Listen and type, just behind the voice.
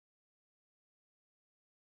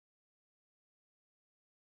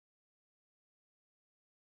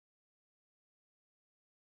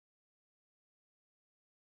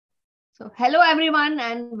So hello everyone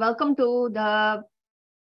and welcome to the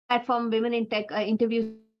platform Women in Tech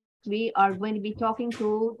interviews. We are going to be talking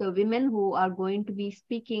to the women who are going to be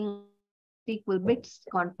speaking SQLBits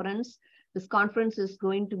conference. This conference is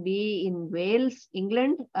going to be in Wales,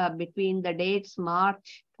 England, between the dates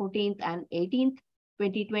March 14th and 18th,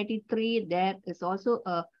 2023. There is also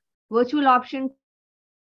a virtual option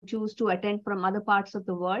to choose to attend from other parts of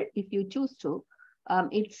the world if you choose to.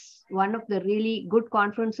 It's one of the really good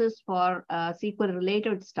conferences for SQL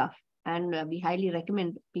related stuff, and we highly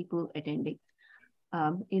recommend people attending.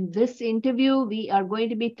 In this interview, we are going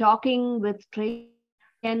to be talking with Tracy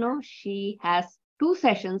Boggiano. She has 2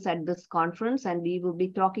 sessions at this conference, and we will be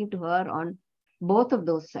talking to her on both of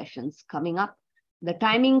those sessions coming up. The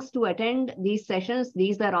timings to attend these sessions,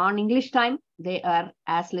 these are on English time. They are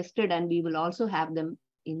as listed, and we will also have them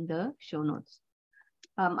in the show notes.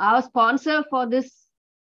 Our sponsor for this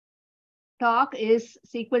talk is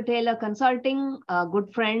SQL Taylor Consulting, a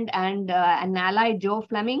good friend and an ally, Joe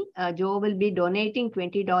Fleming. Joe will be donating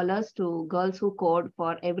 $20 to Girls Who Code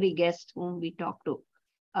for every guest whom we talk to.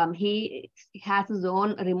 He has his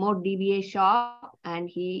own remote DBA shop, and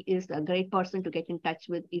he is a great person to get in touch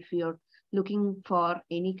with if you're looking for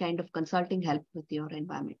any kind of consulting help with your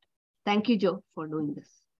environment. Thank you, Joe, for doing this.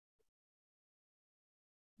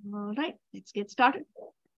 All right, let's get started.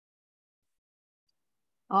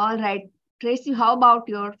 All right, Tracy, how about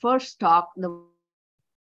your first talk?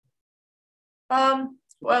 Well,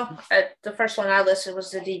 the first one I listed was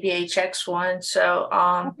the dbachecks one. So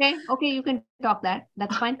okay, you can talk that.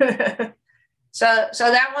 That's fine. So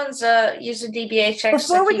that one's using dbachecks.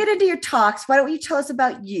 Before we get into your talks, why don't you tell us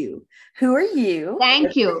about you? Who are you?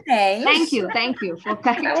 Thank you. Thank you for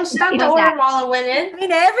that was not the order while I went in. I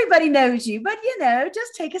mean, everybody knows you, but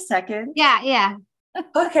just take a second. Yeah.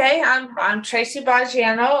 Okay, I'm Tracy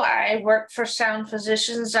Boggiano. I work for Sound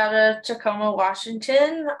Physicians out of Tacoma,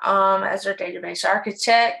 Washington, as their database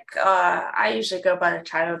architect. I usually go by the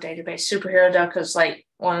title database superhero though, because like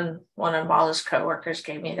one of Mala's coworkers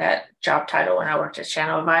gave me that job title when I worked at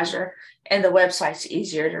Channel Advisor, and the website's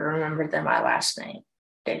easier to remember than my last name,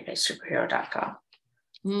 databasesuperhero.com.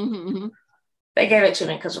 Mm-hmm. They gave it to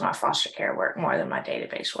me because of my foster care work more than my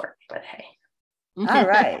database work, but hey. All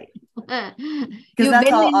right. You've that's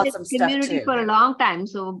been all in awesome this community stuff too. for a long time,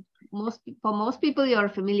 so for most people, you're a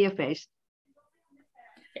familiar face.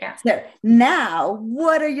 Yeah. So now,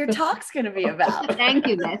 what are your talks going to be about? Thank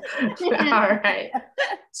you, guys. All right.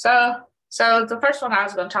 So the first one I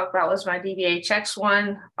was going to talk about was my dbachecks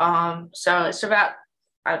one. So it's about,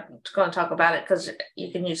 I'm going to talk about it because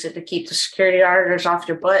you can use it to keep the security auditors off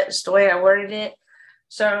your butt. It's the way I worded it.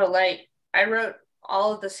 So like I wrote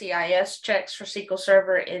all of the CIS checks for SQL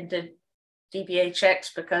Server into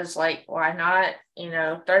dbachecks because like, why not?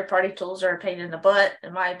 Third-party tools are a pain in the butt,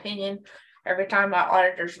 in my opinion. Every time my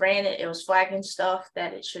auditors ran it, it was flagging stuff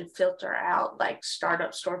that it should filter out, like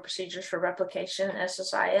startup stored procedures for replication and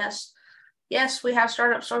SSIS. Yes, we have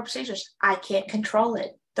startup stored procedures. I can't control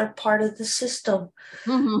it. They're part of the system.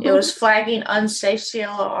 It was flagging unsafe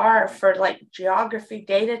CLR for like geography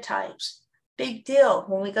data types. Big deal.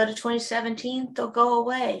 When we go to 2017, they'll go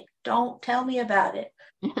away. Don't tell me about it.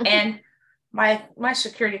 And my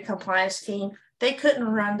security compliance team, they couldn't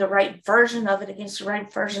run the right version of it against the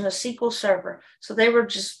right version of SQL Server. So they were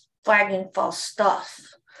just flagging false stuff.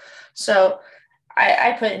 So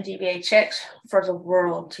I put in dbachecks for the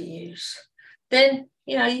world to use. Then,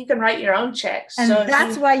 you can write your own checks. And so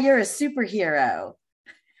that's why you're a superhero.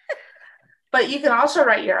 But you can also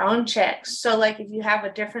write your own checks. So like if you have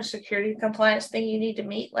a different security compliance thing you need to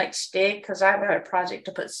meet, like STIG, because I have a project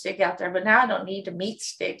to put STIG out there, but now I don't need to meet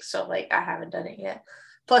STIG. So like I haven't done it yet.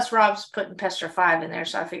 Plus Rob's putting Pester 5 in there.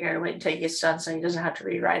 So I figured I'd wait until he gets done so he doesn't have to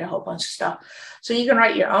rewrite a whole bunch of stuff. So you can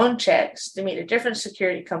write your own checks to meet a different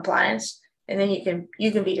security compliance. And then you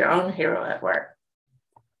can be your own hero at work.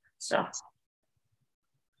 So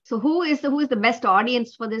who is the best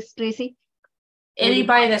audience for this, Tracy?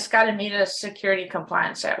 Anybody that's got to meet a security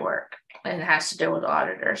compliance at work and has to deal with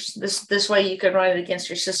auditors. This way you can run it against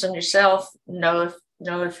your system yourself, know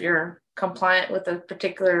if you're compliant with a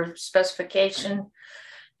particular specification,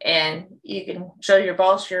 and you can show your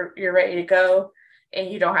boss you're ready to go,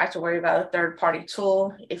 and you don't have to worry about a third-party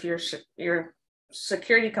tool. If your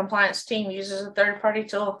security compliance team uses a third-party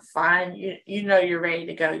tool, fine. You're ready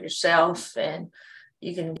to go yourself, and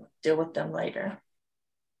you can deal with them later.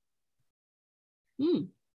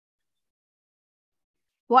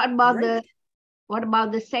 What about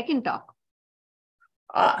the second talk?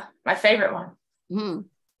 My favorite one.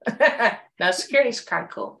 No, security's kind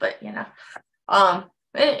of cool, but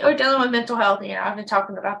or dealing with mental health. I've been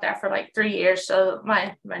talking about that for like 3 years. So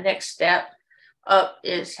my next step up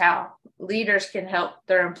is how leaders can help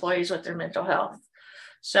their employees with their mental health.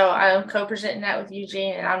 So I'm co-presenting that with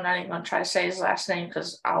Eugene, and I'm not even going to try to say his last name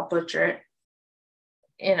because I'll butcher it.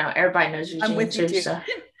 Everybody knows Eugene. I'm with you too. So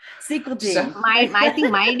SQL G. So- I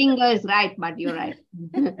think my finger is right, but you're right.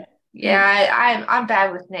 yeah, I'm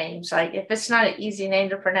bad with names. Like if it's not an easy name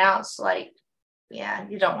to pronounce, like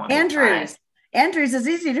you don't want Andrews. Andrews is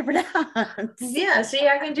easy to pronounce. Yeah, see,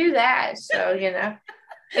 I can do that. So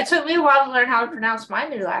it took me a while to learn how to pronounce my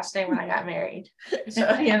new last name when I got married. So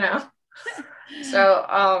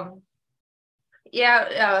So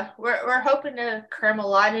we're hoping to cram a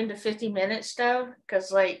lot into 50 minutes though, because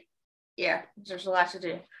there's a lot to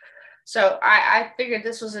do. So I figured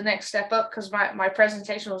this was the next step up, because my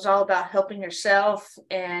presentation was all about helping yourself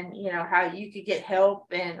and how you could get help,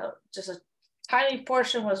 and just a tiny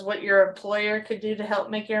portion was what your employer could do to help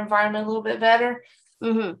make your environment a little bit better.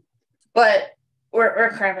 Mm-hmm. But we're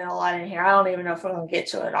cramming a lot in here. I don't even know if we're going to get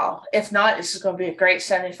to it all. If not, this is going to be a great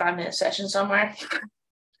 75-minute session somewhere.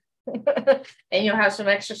 And you'll have some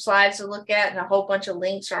extra slides to look at, and a whole bunch of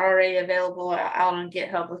links are already available out on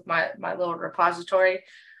GitHub with my little repository.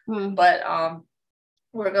 Mm-hmm. But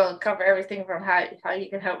we're going to cover everything from how you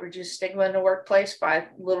can help reduce stigma in the workplace by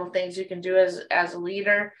little things you can do as a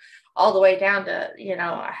leader, all the way down to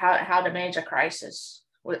how to manage a crisis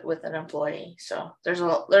with an employee. So there's a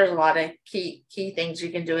lot of key things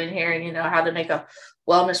you can do in here, and how to make a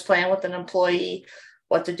wellness plan with an employee,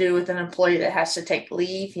 what to do with an employee that has to take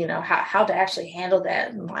leave, how to actually handle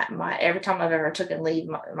that. Every time I've ever taken leave,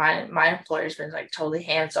 my employer's been like totally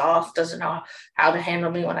hands off, doesn't know how to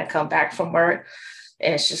handle me when I come back from work.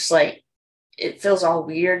 And it's just like, it feels all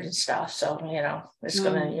weird and stuff. So, it's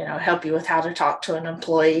going to, help you with how to talk to an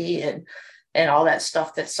employee and all that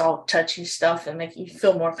stuff that's all touchy stuff, and make you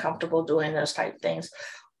feel more comfortable doing those type of things.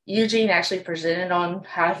 Eugene actually presented on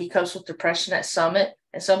how he copes with depression at Summit,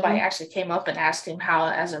 and somebody actually came up and asked him how,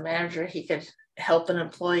 as a manager, he could help an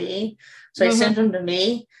employee. So he sent him to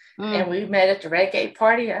me, and we met at the Red Gate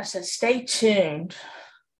party. And I said, stay tuned.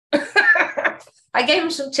 I gave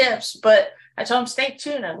him some tips, but I told him, stay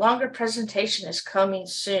tuned. A longer presentation is coming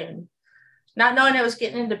soon. Not knowing it was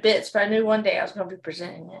getting into bits, but I knew one day I was going to be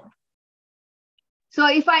presenting it. So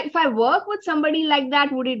if I work with somebody like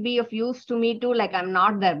that, would it be of use to me too? Like, I'm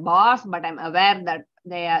not their boss, but I'm aware that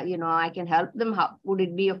they are, I can help them. How would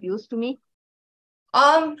it be of use to me?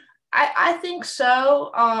 I think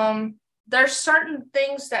so. There's certain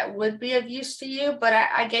things that would be of use to you, but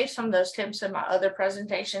I gave some of those tips in my other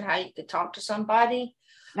presentation, how you could talk to somebody.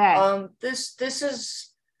 Right.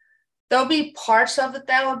 There'll be parts of it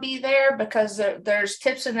that will be there, because there's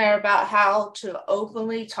tips in there about how to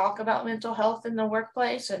openly talk about mental health in the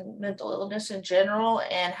workplace and mental illness in general,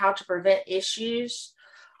 and how to prevent issues.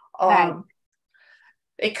 Right.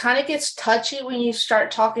 It kind of gets touchy when you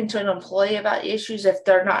start talking to an employee about issues if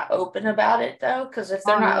they're not open about it, though, because if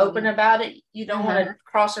they're not open about it, you don't want to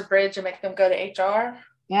cross a bridge and make them go to HR.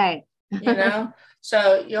 Right.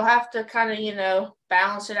 So you'll have to kind of,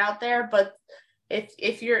 balance it out there. But if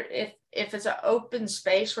it's an open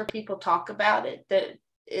space where people talk about it,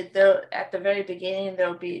 at the very beginning,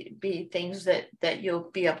 there'll be things that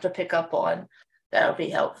you'll be able to pick up on that'll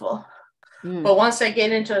be helpful. But once they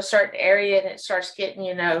get into a certain area and it starts getting,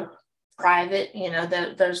 private,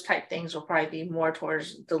 those type things will probably be more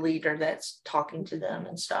towards the leader that's talking to them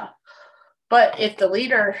and stuff. But if the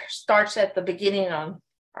leader starts at the beginning on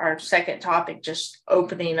our second topic, just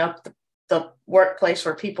opening up the workplace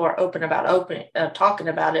where people are open about talking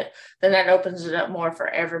about it, then that opens it up more for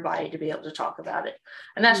everybody to be able to talk about it.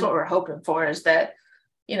 And that's what we're hoping for, is that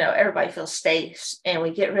everybody feels safe, and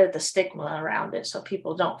we get rid of the stigma around it, so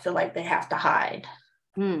people don't feel like they have to hide.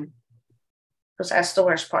 Because that's the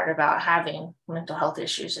worst part about having mental health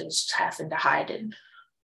issues, is having to hide it.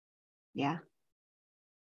 Yeah.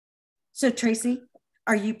 So Tracy,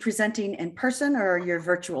 are you presenting in person, or are your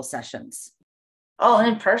virtual sessions? Oh,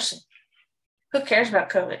 in person. Who cares about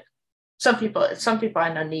COVID? Some people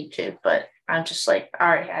I know need to, but I'm just like, I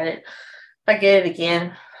already had it. If I get it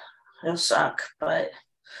again, it'll suck. But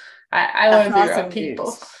I want to be around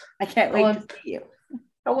people. I can't wait to see you.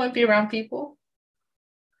 I want to be around people.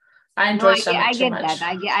 I enjoy Summit too much.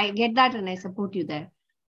 I get that, and I support you there.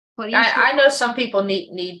 I know some people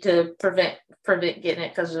need to prevent getting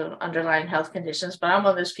it because of underlying health conditions, but I'm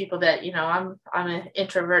one of those people that, I'm an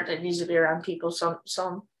introvert that needs to be around people. So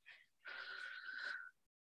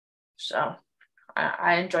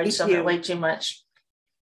I enjoyed Summit way too much.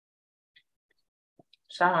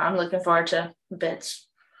 So I'm looking forward to bits.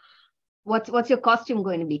 What's your costume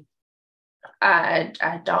going to be?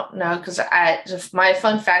 I don't know, because my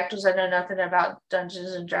fun fact was I know nothing about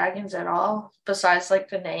Dungeons and Dragons at all besides like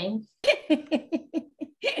the name.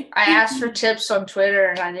 I asked for tips on Twitter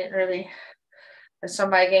and I didn't really.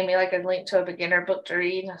 Somebody gave me like a link to a beginner book to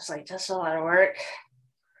read, and I was like, that's a lot of work.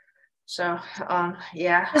 So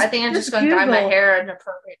yeah, I think I'm just gonna dye my hair an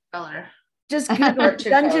appropriate color. Just Google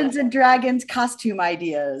Dungeons and Dragons costume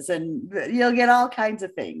ideas and you'll get all kinds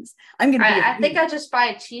of things. I think I just buy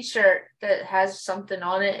a t-shirt that has something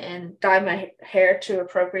on it and dye my hair to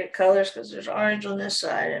appropriate colors, because there's orange on this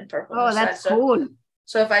side and purple on this side. That's cool.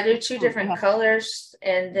 So if I do 2 different colors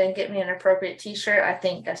and then get me an appropriate t-shirt, I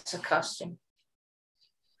think that's a costume.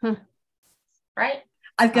 Right?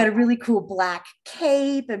 I've got a really cool black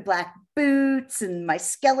cape and black boots and my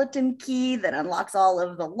skeleton key that unlocks all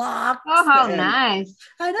of the locks. Oh, how nice.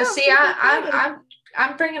 I know. See,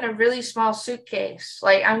 I'm bringing a really small suitcase.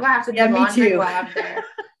 Like, I'm gonna have to do laundry while I'm there.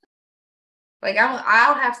 Like,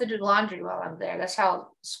 I'll have to do laundry while I'm there. That's how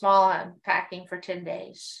small I'm packing for 10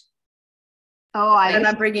 days. Oh, and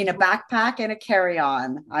I'm bringing a backpack and a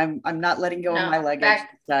carry-on. I'm not letting go of my luggage this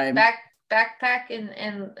time. Backpack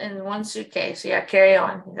in one suitcase. Yeah, carry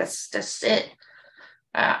on. That's it.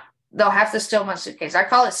 They'll have to steal my suitcase. I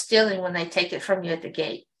call it stealing when they take it from you at the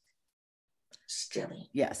gate. Stealing.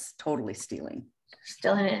 Yes, totally stealing.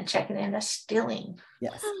 Stealing it and checking in. That's stealing.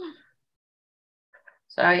 Yes.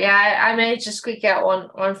 So yeah, I managed to squeak out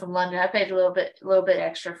one from London. I paid a little bit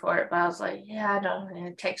extra for it, but I was like, yeah, I don't.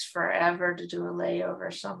 It takes forever to do a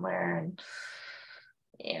layover somewhere, and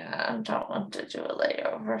yeah, I don't want to do a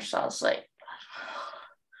layover. So I was like,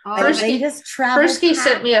 Persky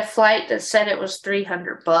sent me a flight that said it was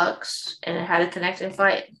 $300 and it had a connecting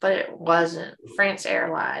flight, but it wasn't. France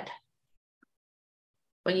Airline.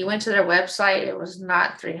 When you went to their website, it was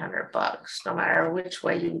not $300, no matter which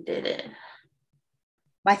way you did it.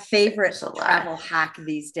 My favorite travel hack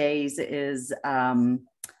these days is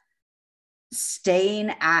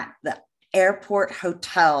staying at the airport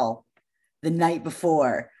hotel the night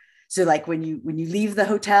before. So like when you leave the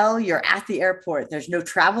hotel, you're at the airport. There's no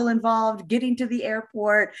travel involved getting to the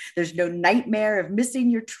airport. There's no nightmare of missing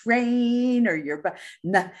your train or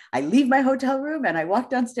I leave my hotel room and I walk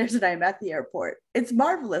downstairs and I'm at the airport. It's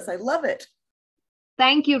marvelous. I love it.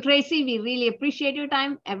 Thank you, Tracy. We really appreciate your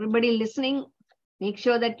time. Everybody listening, make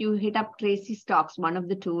sure that you hit up Tracy's talks, one of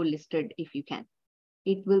the 2 listed if you can.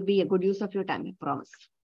 It will be a good use of your time, I promise.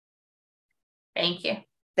 Thank you.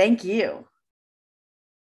 Thank you.